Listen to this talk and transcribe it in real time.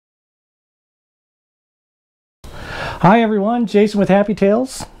Hi everyone, Jason with Happy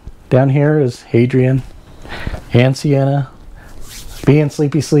Tales. Down here is Hadrian and Sienna being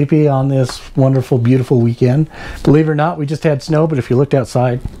sleepy on this wonderful, beautiful weekend. Believe it or not, we just had snow, but if you looked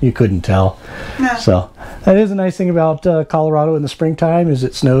outside, you couldn't tell. No. So that is a nice thing about Colorado in the springtime is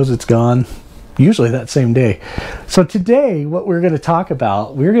it snows, it's gone. Usually that same day. So today, what we're going to talk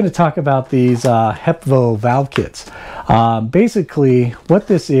about, these HEPVO valve kits. Basically, what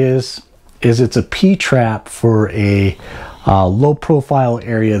this is it's a P-trap for a low profile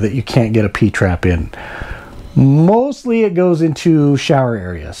area that you can't get a P-trap in. Mostly it goes into shower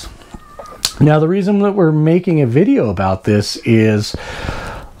areas. Now the reason that we're making a video about this is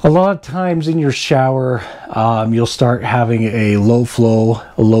a lot of times in your shower you'll start having a low flow,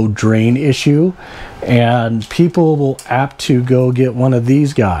 a low drain issue, and people will apt to go get one of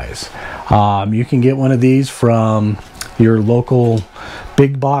these guys. You can get one of these from your local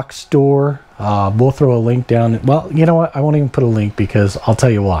big box store. We'll throw a link down. Well, you know what? I won't even put a link because I'll tell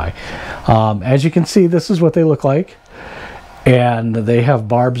you why. As you can see, this is what they look like. And they have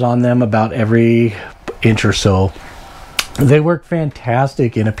barbs on them about every inch or so. They work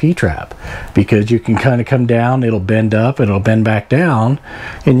fantastic in a P-trap because you can kind of come down, it'll bend up, it'll bend back down,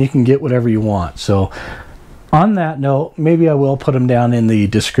 and you can get whatever you want. So on that note, maybe I will put them down in the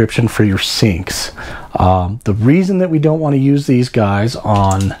description for your sinks. The reason that we don't want to use these guys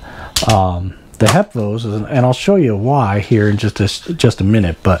on the HEPVOs, and I'll show you why here in just a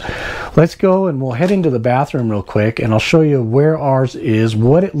minute, but let's go and we'll head into the bathroom real quick and I'll show you where ours is,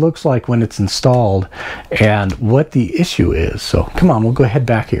 what it looks like when it's installed, and what the issue is. So come on, we'll go head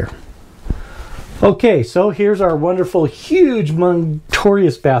back here. Okay, so here's our wonderful, huge,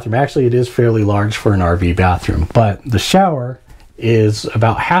 monstrous bathroom. Actually, it is fairly large for an RV bathroom, but the shower is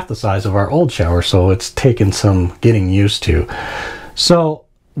about half the size of our old shower, so it's taken some getting used to. So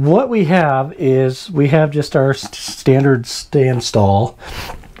what we have is we have just our standard stand stall.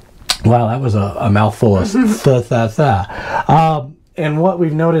 Wow, that was a mouthful of and what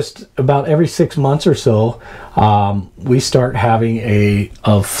we've noticed about every 6 months or so, we start having a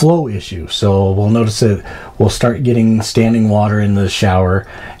flow issue. So we'll notice that we'll start getting standing water in the shower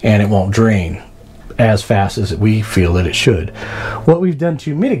and it won't drain as fast as we feel that it should. What we've done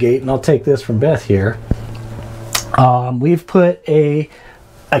to mitigate, and I'll take this from Beth here, we've put a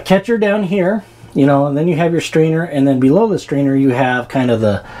catcher down here, you know, and then you have your strainer, and then below the strainer you have kind of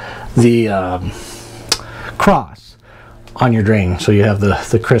the cross on your drain, so you have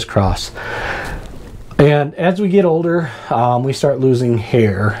the crisscross. And as we get older, we start losing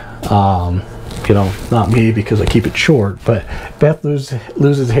hair. You know, not me because I keep it short, but Beth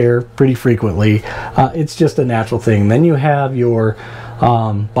loses hair pretty frequently. It's just a natural thing. Then you have your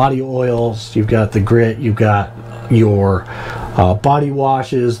body oils, you've got the grit, you've got your body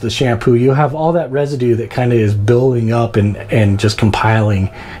washes, the shampoo. You have all that residue that kind of is building up and just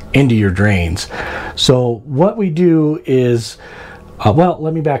compiling into your drains. So what we do is, well,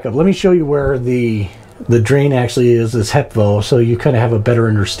 let me back up. Let me show you where the drain actually is HEPVO, so you kind of have a better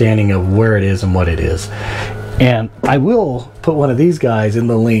understanding of where it is and what it is. And I will put one of these guys in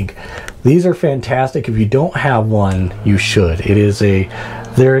the link. These are fantastic. If you don't have one, you should. It is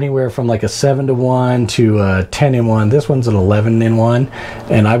they're anywhere from like a 7-to-1 to a 10-in-1. This one's an 11-in-1,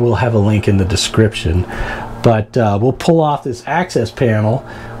 and I will have a link in the description. But we'll pull off this access panel,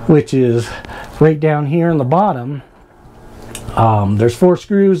 which is right down here in the bottom. There's 4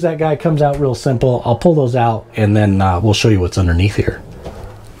 screws. That guy comes out real simple. I'll pull those out and then we'll show you what's underneath here.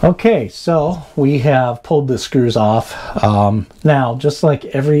 Okay, so we have pulled the screws off. Now, just like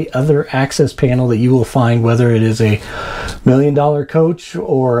every other access panel that you will find, whether it is a $1 million coach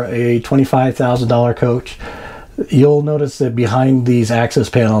or a $25,000 coach, you'll notice that behind these access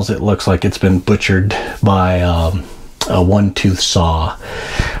panels it looks like it's been butchered by a one-tooth saw.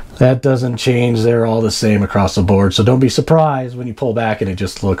 That doesn't change. They're all the same across the board, so don't be surprised when you pull back and it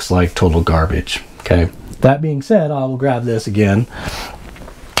just looks like total garbage. Okay, that being said, I will grab this again.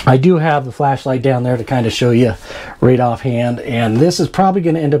 I do have the flashlight down there to kind of show you right offhand, and this is probably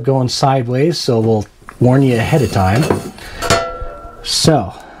going to end up going sideways, so we'll warn you ahead of time.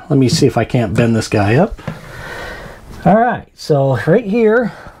 So let me see if I can't bend this guy up. All right, so right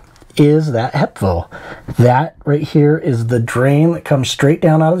here is that HEPVO. That right here is the drain that comes straight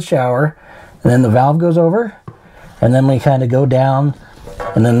down out of the shower, and then the valve goes over, and then we kind of go down,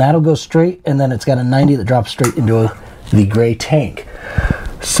 and then that'll go straight, and then it's got a 90 that drops straight into the gray tank.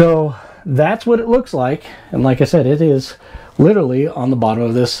 So that's what it looks like, and like I said, it is literally on the bottom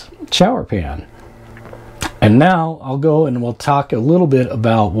of this shower pan. And now I'll go and we'll talk a little bit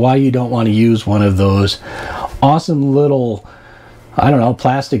about why you don't want to use one of those awesome little I don't know,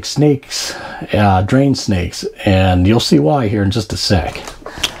 plastic snakes, drain snakes, and you'll see why here in just a sec.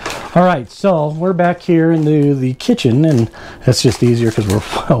 All right, so we're back here in the kitchen, and that's just easier because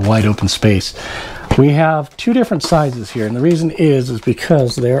we're a wide open space. We have two different sizes here, and the reason is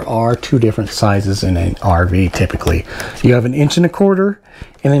because there are two different sizes in an RV typically. You have 1 1/4 inches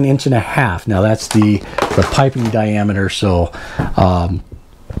and 1.5 inches. Now that's the piping diameter, so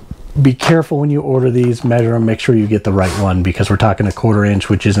be careful when you order these, measure them, make sure you get the right one, because we're talking 1/4 inch,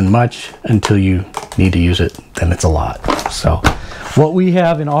 which isn't much until you need to use it, then it's a lot. So what we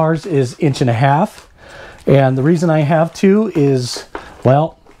have in ours is 1.5 inches, and the reason I have two is,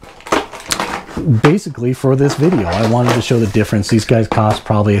 well, basically for this video I wanted to show the difference. These guys cost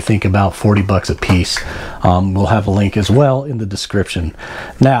probably, I think, about 40 bucks a piece. We'll have a link as well in the description.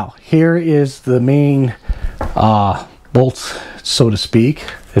 Now here is the main bolts, so to speak.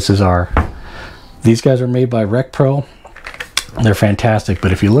 These guys are made by Rec Pro. They're fantastic,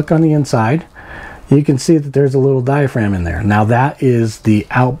 but if you look on the inside, you can see that there's a little diaphragm in there. Now that is the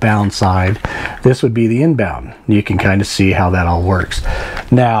outbound side. This would be the inbound. You can kind of see how that all works.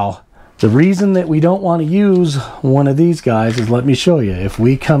 Now, the reason that we don't want to use one of these guys is, let me show you. If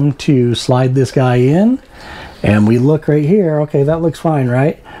we come to slide this guy in and we look right here, okay, that looks fine,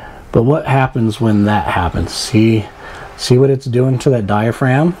 right? But what happens when that happens? See what it's doing to that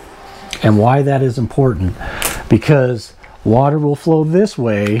diaphragm? And why that is important? Because water will flow this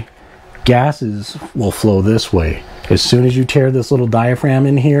way, gases will flow this way. As soon as you tear this little diaphragm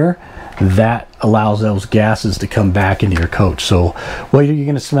in here, that allows those gases to come back into your coach. So what are you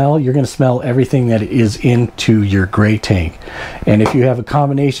going to smell? You're going to smell everything that is into your gray tank. And if you have a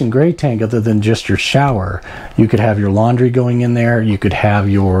combination gray tank other than just your shower, you could have your laundry going in there, you could have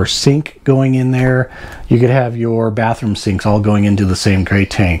your sink going in there, you could have your bathroom sinks all going into the same gray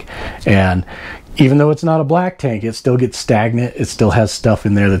tank. And even though it's not a black tank, it still gets stagnant. It still has stuff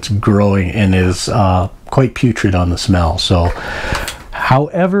in there that's growing and is quite putrid on the smell. So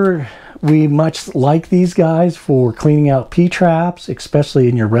however, we much like these guys for cleaning out P-traps, especially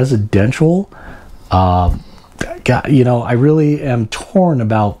in your residential. You know, I really am torn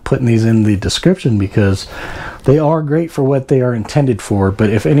about putting these in the description because they are great for what they are intended for. But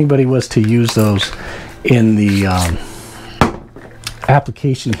if anybody was to use those in the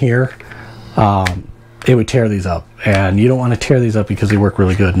application here, it would tear these up, and you don't want to tear these up because they work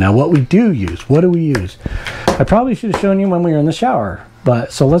really good. Now what do we use? I probably should have shown you when we were in the shower,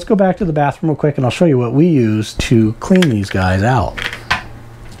 but so let's go back to the bathroom real quick and I'll show you what we use to clean these guys out.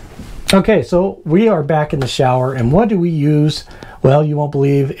 Okay, so we are back in the shower, and what do we use? Well, you won't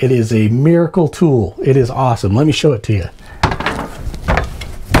believe it is a miracle tool. It is awesome. Let me show it to you.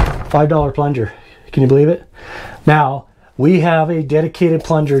 $5 plunger. Can you believe it? Now we have a dedicated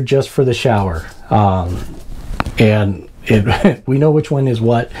plunger just for the shower, and we know which one is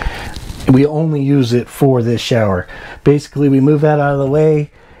what. We only use it for this shower. Basically, we move that out of the way,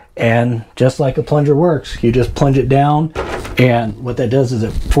 and just like a plunger works, you just plunge it down, and what that does is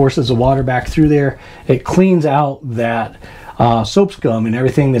it forces the water back through there. It cleans out that soap scum and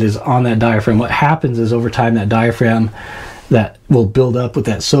everything that is on that diaphragm. What happens is over time that diaphragm that will build up with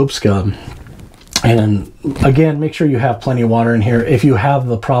that soap scum. And again, make sure you have plenty of water in here. If you have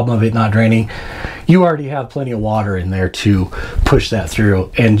the problem of it not draining, you already have plenty of water in there to push that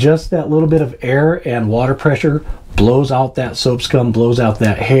through. And just that little bit of air and water pressure blows out that soap scum, blows out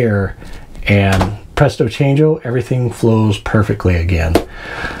that hair, and presto changeo, everything flows perfectly again.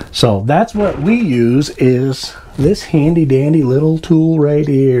 So that's what we use, is this handy dandy little tool right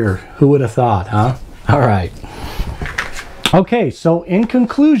here. Who would have thought, huh? All right. Okay, so in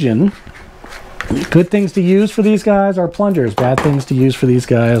conclusion, good things to use for these guys are plungers. Bad things to use for these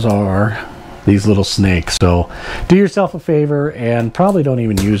guys are these little snakes. So do yourself a favor and probably don't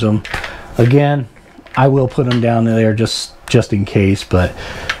even use them. Again, I will put them down there just in case, but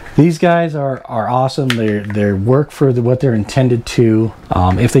these guys are awesome. They work for what they're intended to.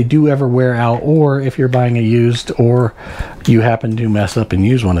 If they do ever wear out, or if you're buying a used, or you happen to mess up and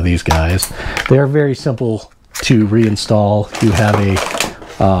use one of these guys, they're very simple to reinstall. You have a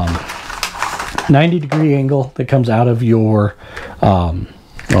 90-degree angle that comes out of your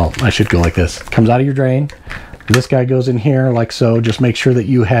well, I should go like this. Comes out of your drain. This guy goes in here like so. Just make sure that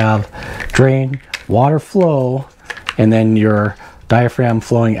you have drain, water flow, and then your diaphragm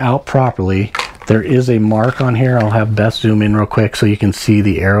flowing out properly. There is a mark on here. I'll have Beth zoom in real quick so you can see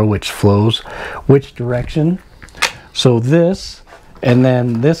the arrow which flows which direction. So this, and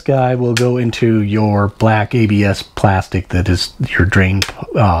then this guy will go into your black ABS plastic that is your drain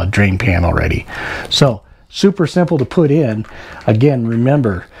pan already. So super simple to put in. Again,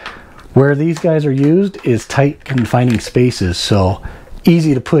 remember, Where these guys are used is tight confining spaces, so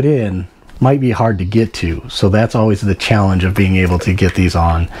easy to put in, might be hard to get to. So that's always the challenge of being able to get these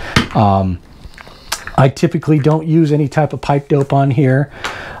on. I typically don't use any type of pipe dope on here.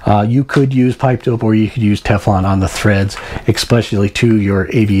 You could use pipe dope, or you could use Teflon on the threads, especially to your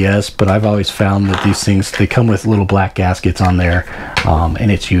ABS, but I've always found that these things, they come with little black gaskets on there, and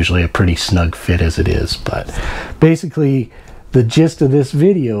it's usually a pretty snug fit as it is. But basically, the gist of this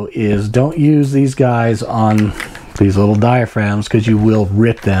video is don't use these guys on these little diaphragms, because you will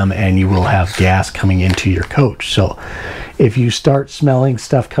rip them and you will have gas coming into your coach. So if you start smelling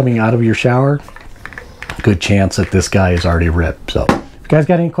stuff coming out of your shower, good chance that this guy is already ripped. So if you guys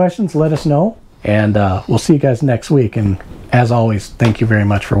got any questions, let us know, and we'll see you guys next week. And as always, thank you very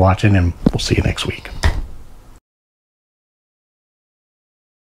much for watching, and we'll see you next week.